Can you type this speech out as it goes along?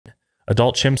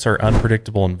Adult chimps are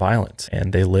unpredictable and violent,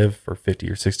 and they live for 50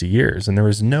 or 60 years, and there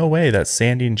was no way that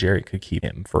Sandy and Jerry could keep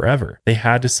him forever. They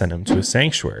had to send him to a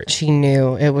sanctuary. She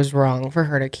knew it was wrong for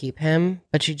her to keep him,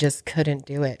 but she just couldn't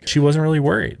do it. She wasn't really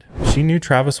worried. She knew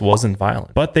Travis wasn't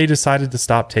violent, but they decided to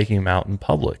stop taking him out in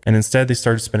public, and instead they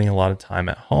started spending a lot of time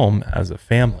at home as a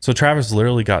family. So Travis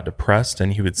literally got depressed,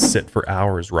 and he would sit for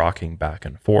hours rocking back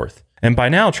and forth. And by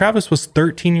now, Travis was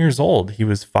 13 years old. He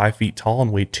was 5 feet tall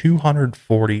and weighed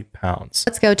 240 pounds.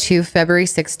 Let's go to February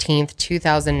 16th,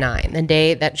 2009, the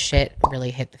day that shit really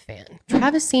hit the fan.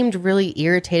 Travis seemed really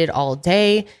irritated all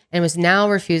day and was now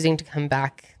refusing to come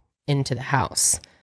back into the house.